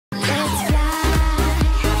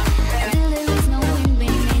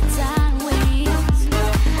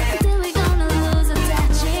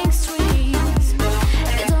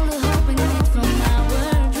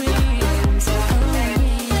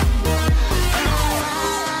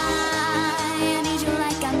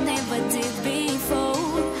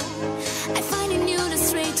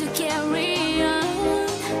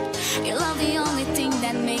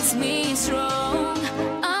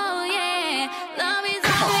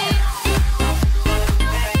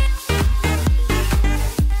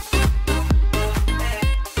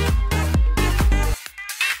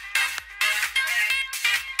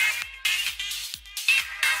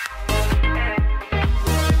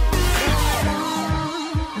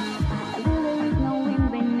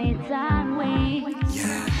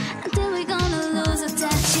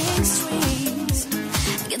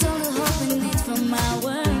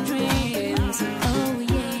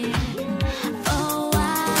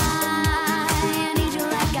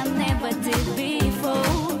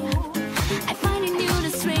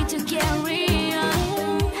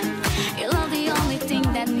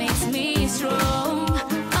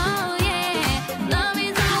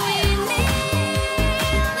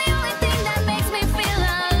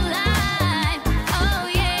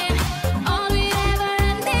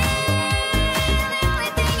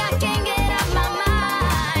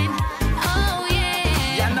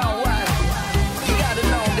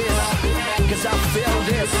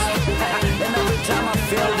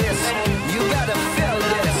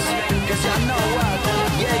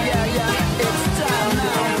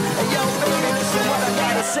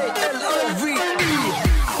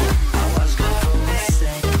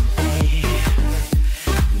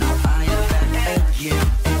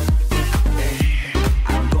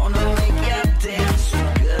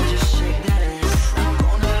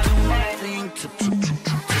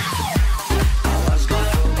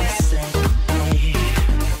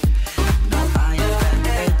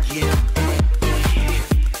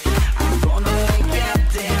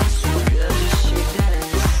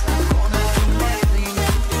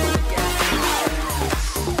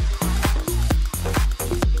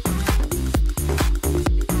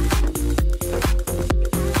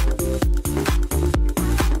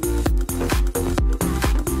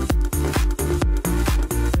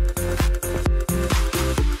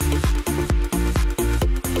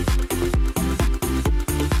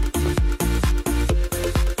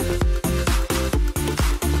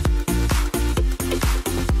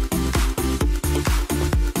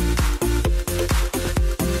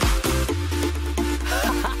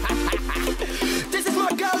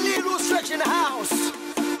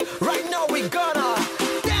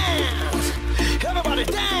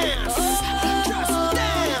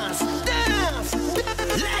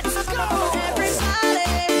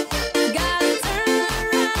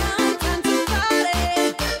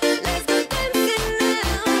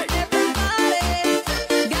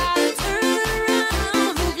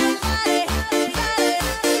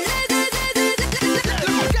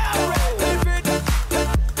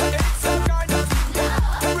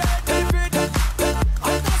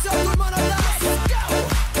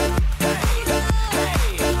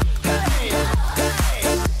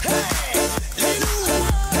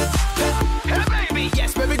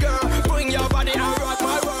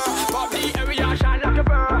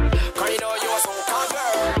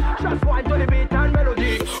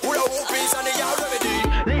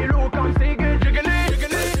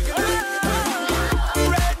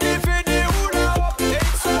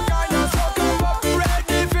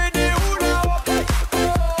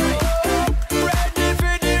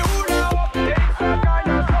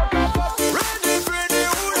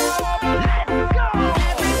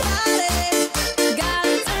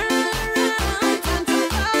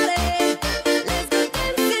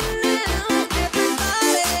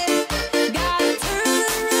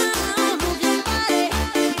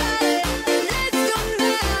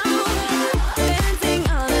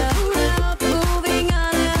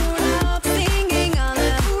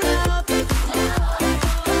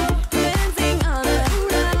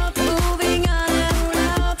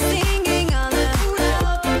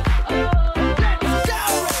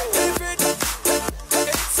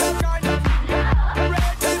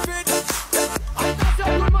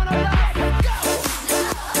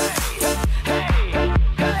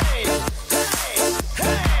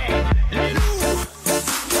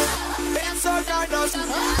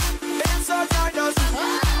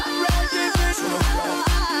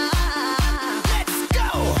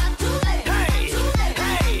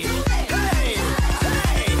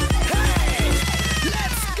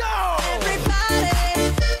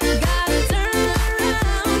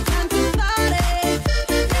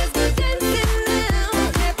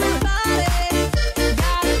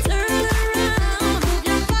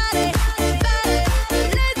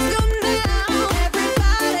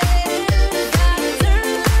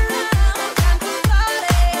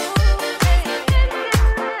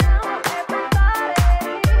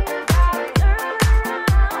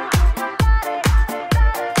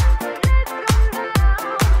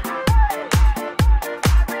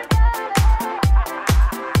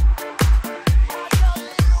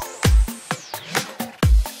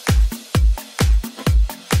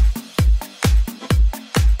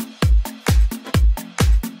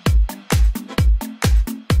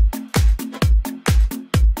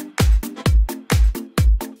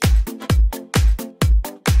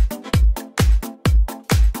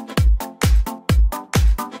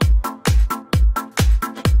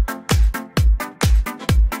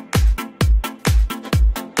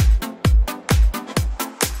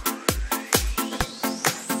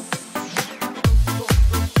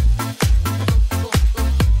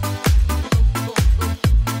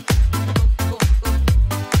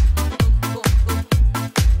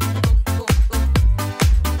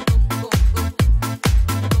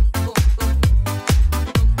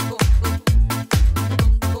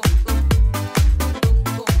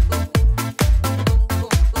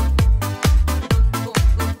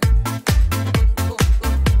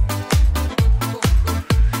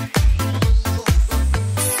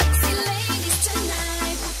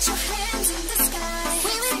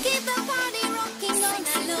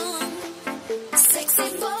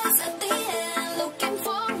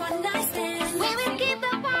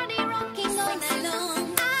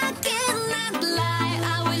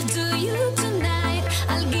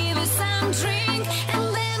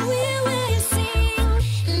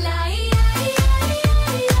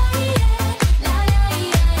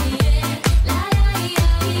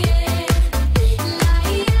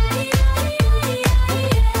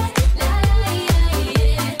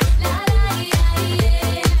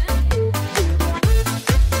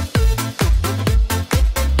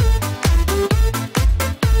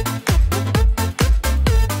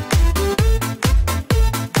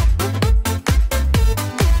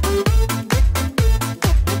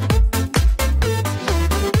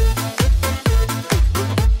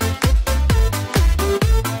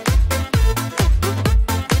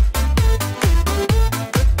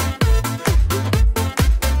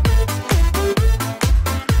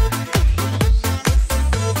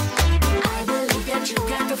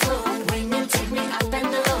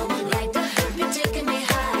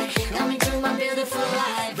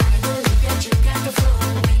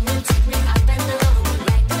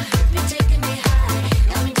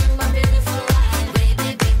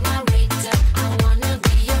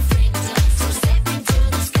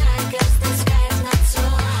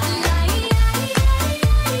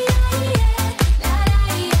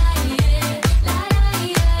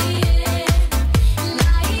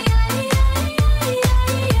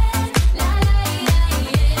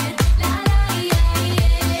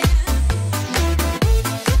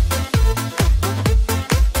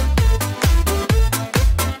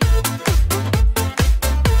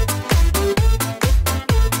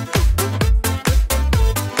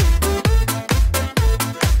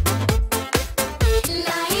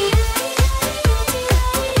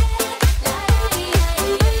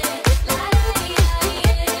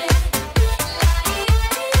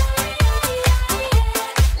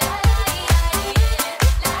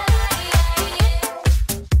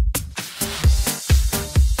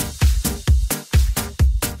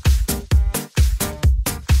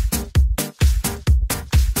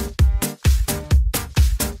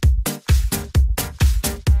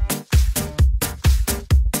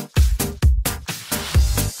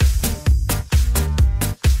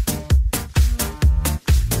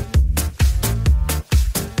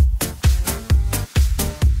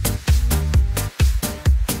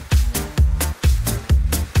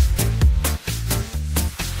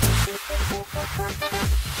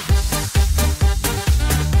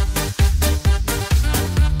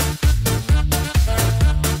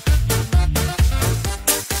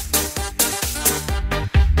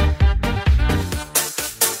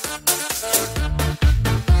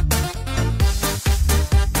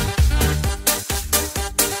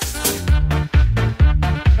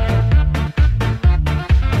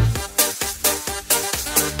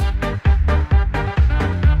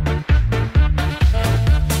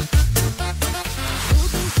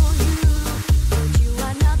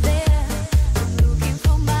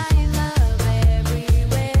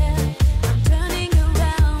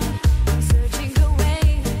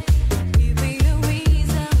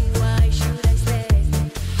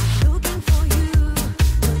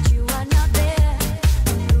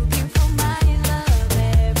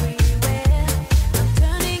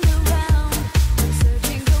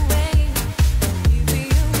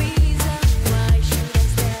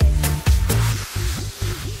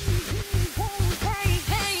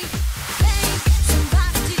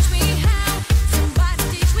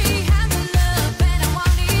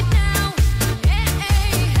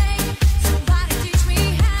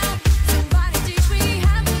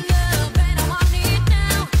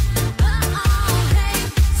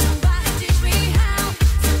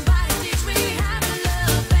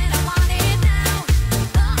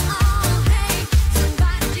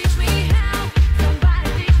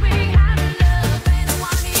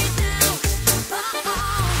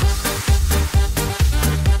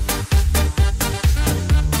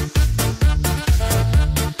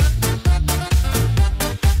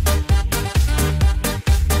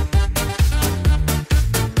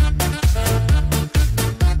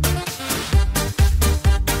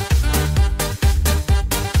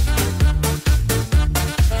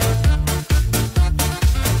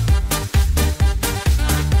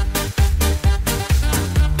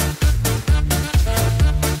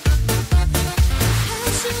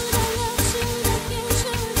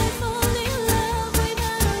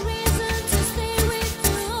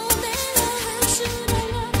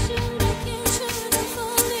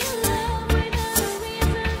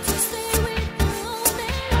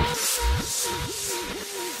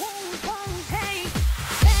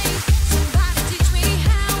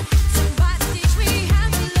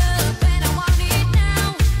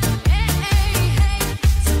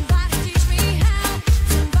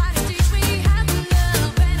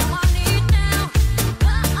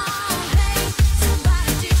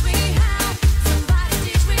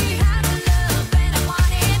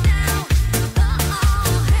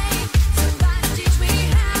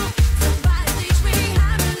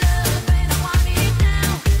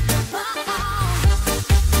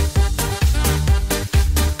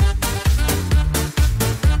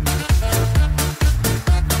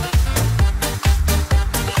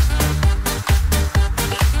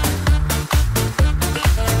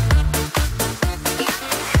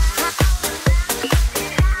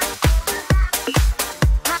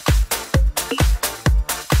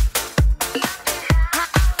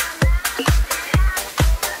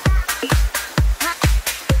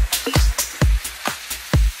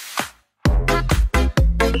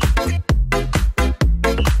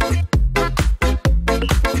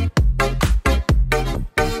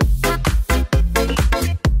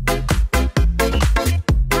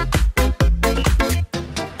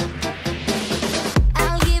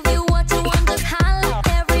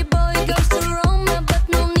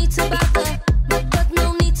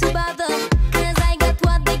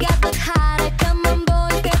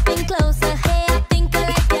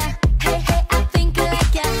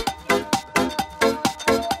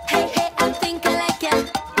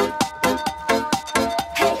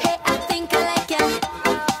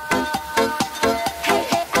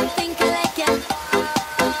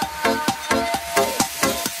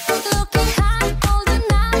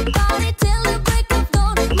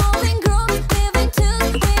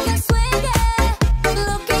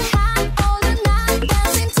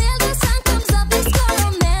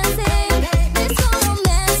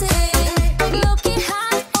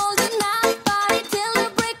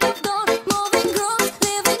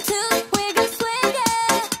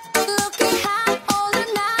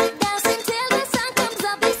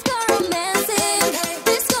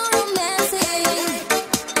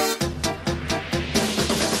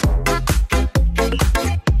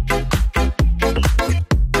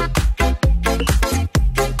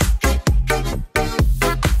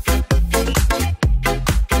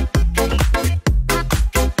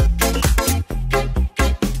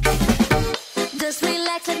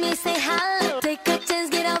me say hello. Take a chance,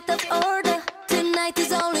 get out of order. Tonight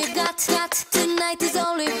is all we got. Tonight is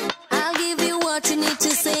all we. I'll give you what you need to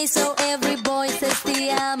say, so every boy says te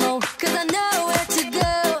amo. 'Cause I know where to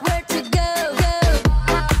go, where to go, go.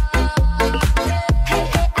 Hey,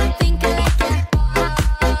 hey, I think I like ya.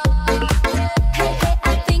 Hey, hey,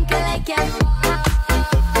 I think I like ya.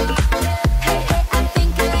 Hey, hey, I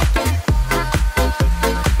think I like ya.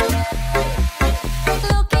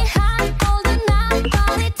 Looking hot all the night,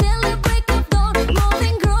 party till the break of dawn.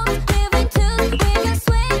 Moving groove, living too, we can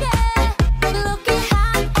swing it. Looking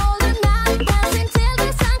hot all the night, dancing till the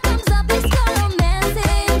sun comes up. It's so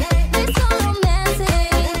romantic, it's so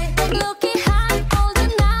romantic. Looking hot all the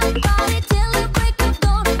night, party till the break of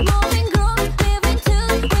dawn. Moving groove, living too,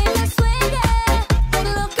 we can swing it.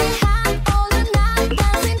 Looking hot all the night,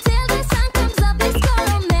 dancing till the sun comes up. It's so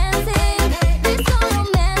romantic, it's so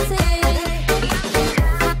romantic.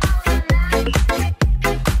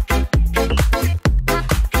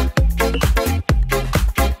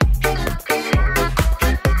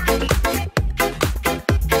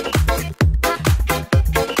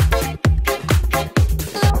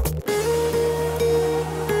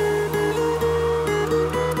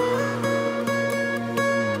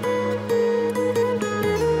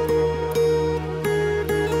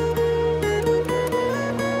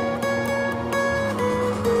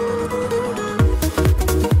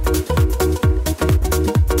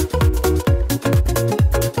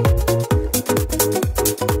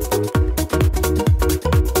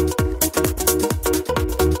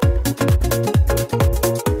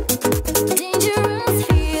 Dangerous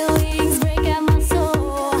feelings break out my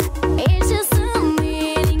soul. It's just the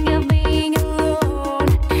meaning of being alone.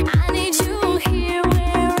 I need you here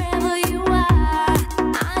wherever you are.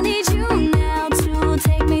 I need you now to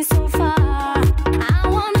take me so far. I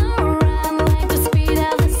wanna run like the speed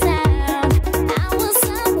of the sound. I was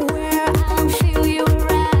somewhere, I'll feel you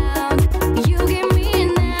around. You give me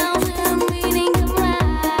now the meaning of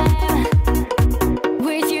life.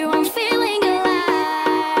 With you I'm feeling alive.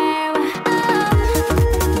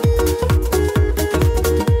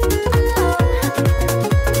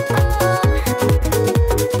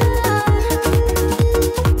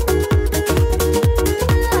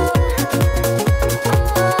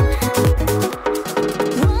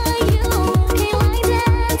 Why you looking like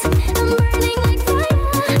that? I'm burning like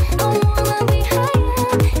fire. I wanna be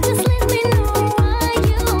higher. Just let me know why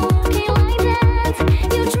you looking like that.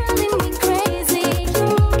 You're driving me crazy.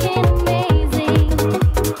 You're looking amazing.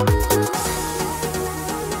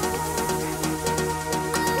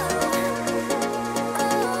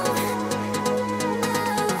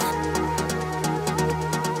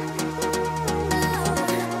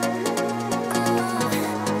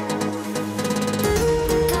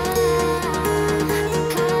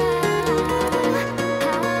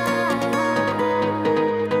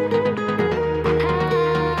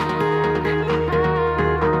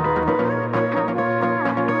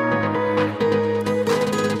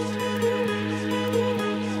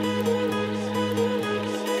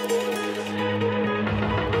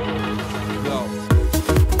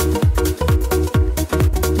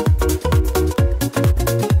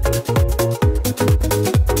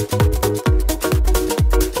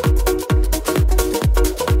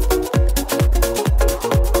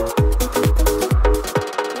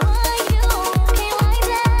 Why you looking like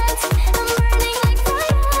that? I'm burning like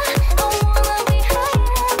fire. I wanna be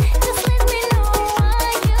higher. Just let me know why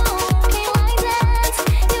you looking like that.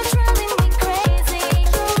 You're driving me crazy.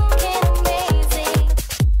 You're looking amazing.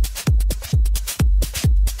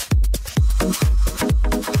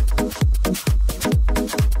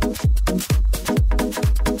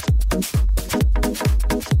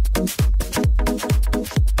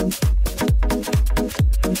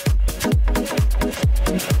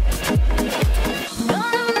 No,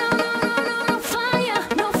 no, no, no, no, no, no fire,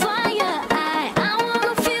 no fire. I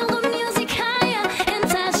wanna feel the music higher and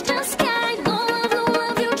touch the sky. No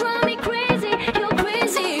love, you drive me crazy. You're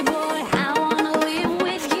crazy, boy. I wanna live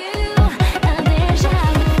with you. A deja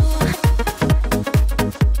vu.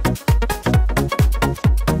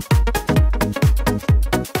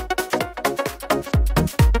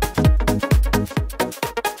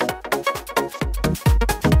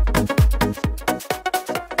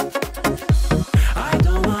 I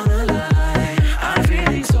don't wanna lie, I'm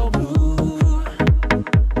feeling so blue.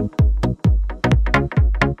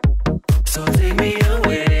 So take me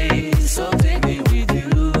away.